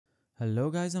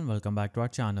Hello guys and welcome back to our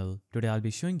channel. Today I'll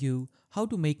be showing you how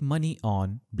to make money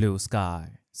on Bluesky.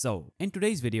 So in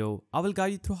today's video, I will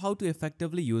guide you through how to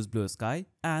effectively use Bluesky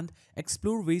and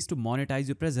explore ways to monetize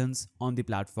your presence on the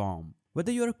platform.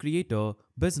 Whether you're a creator,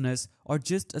 business or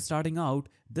just starting out,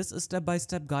 this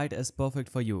step-by-step guide is perfect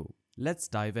for you. Let's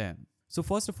dive in. So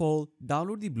first of all,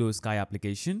 download the Bluesky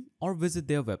application or visit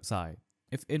their website.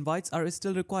 If invites are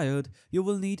still required, you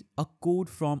will need a code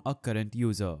from a current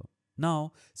user.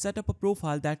 Now, set up a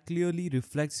profile that clearly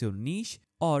reflects your niche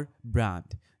or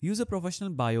brand. Use a professional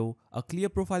bio, a clear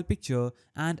profile picture,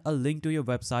 and a link to your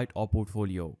website or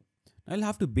portfolio. Now, you'll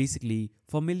have to basically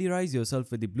familiarize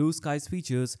yourself with the Bluesky's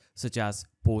features such as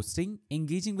posting,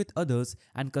 engaging with others,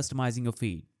 and customizing your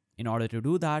feed. In order to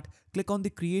do that, click on the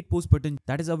Create Post button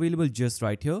that is available just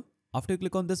right here. After you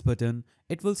click on this button,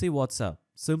 it will say what's up.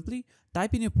 Simply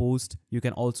type in your post. You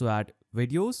can also add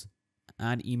videos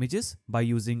and images by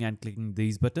using and clicking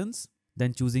these buttons,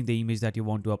 then choosing the image that you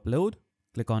want to upload.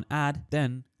 Click on add,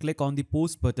 then click on the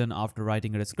post button after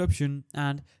writing a description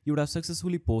and you would have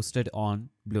successfully posted on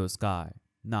Bluesky.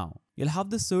 Now, you'll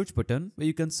have the search button where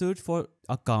you can search for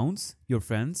accounts, your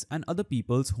friends and other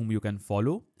peoples whom you can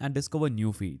follow and discover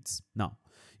new feeds. Now,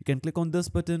 you can click on this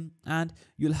button and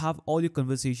you'll have all your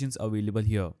conversations available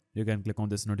here. You can click on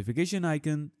this notification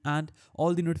icon and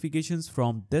all the notifications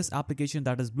from this application,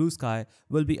 that is Bluesky,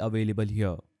 will be available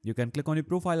here. You can click on your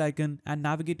profile icon and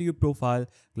navigate to your profile.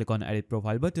 Click on edit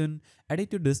profile button,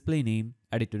 edit your display name,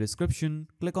 edit your description,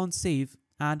 click on save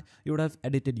and you would have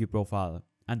edited your profile.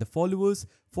 And the followers,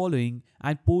 following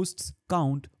and posts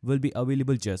count will be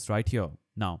available just right here.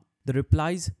 Now, the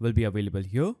replies will be available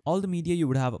here. All the media you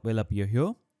would have will appear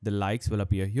here. The likes will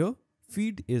appear here.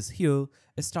 Feed is here.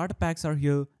 Starter packs are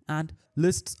here and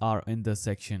lists are in this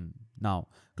section. Now,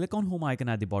 click on home icon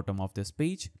at the bottom of this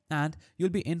page and you'll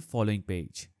be in following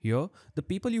page. Here, the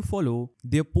people you follow,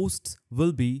 their posts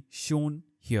will be shown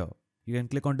here. You can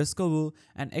click on discover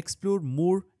and explore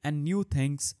more and new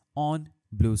things on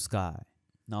Bluesky.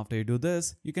 Now after you do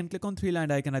this, you can click on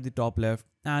three-lined icon at the top left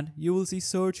and you will see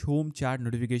search, home, chat,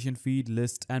 notification, feed,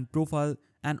 list and profile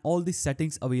and all the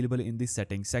settings available in the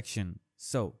settings section.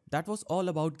 So that was all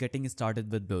about getting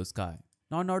started with Bluesky.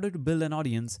 Now in order to build an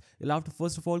audience, you'll have to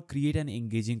first of all create an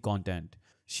engaging content.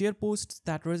 Share posts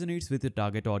that resonates with your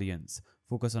target audience.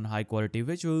 Focus on high quality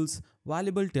visuals,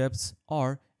 valuable tips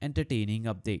or entertaining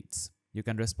updates. You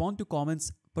can respond to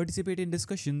comments, participate in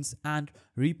discussions, and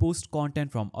repost content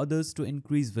from others to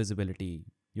increase visibility.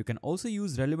 You can also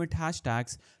use relevant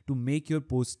hashtags to make your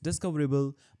post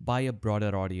discoverable by a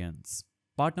broader audience.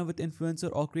 Partner with influencers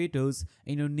or creators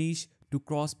in your niche to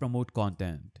cross-promote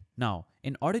content. Now,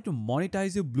 in order to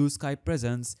monetize your Bluesky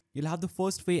presence, you'll have the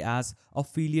first way as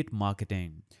affiliate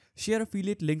marketing. Share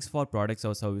affiliate links for products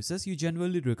or services you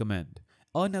genuinely recommend.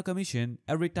 Earn a commission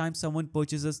every time someone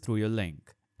purchases through your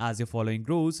link. As your following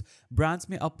grows, brands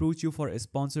may approach you for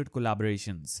sponsored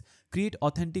collaborations. Create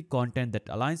authentic content that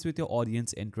aligns with your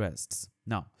audience interests.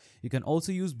 Now, you can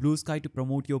also use Bluesky to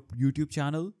promote your YouTube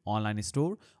channel, online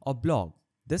store, or blog.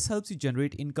 This helps you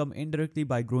generate income indirectly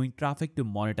by growing traffic to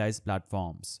monetize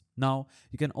platforms. Now,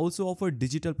 you can also offer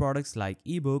digital products like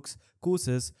ebooks,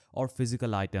 courses, or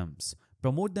physical items.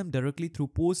 Promote them directly through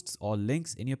posts or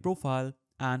links in your profile,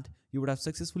 and you would have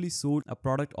successfully sold a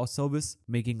product or service,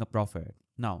 making a profit.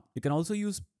 Now, you can also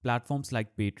use platforms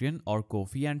like Patreon or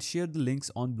Ko-fi and share the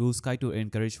links on Bluesky to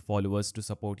encourage followers to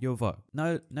support your work.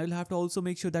 Now you'll have to also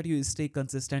make sure that you stay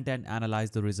consistent and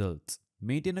analyze the results.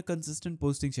 Maintain a consistent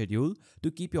posting schedule to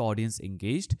keep your audience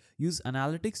engaged. Use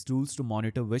analytics tools to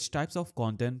monitor which types of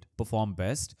content perform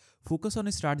best. Focus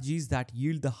on strategies that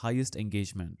yield the highest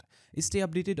engagement. Stay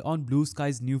updated on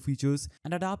Bluesky's new features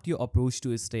and adapt your approach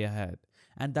to stay ahead.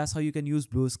 And that's how you can use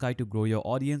Bluesky to grow your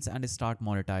audience and start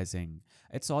monetizing.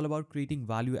 It's all about creating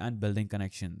value and building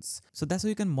connections. So that's how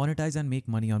you can monetize and make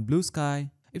money on Bluesky.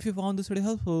 If you found this video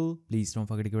helpful, please don't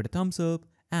forget to give it a thumbs up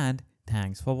and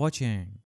thanks for watching.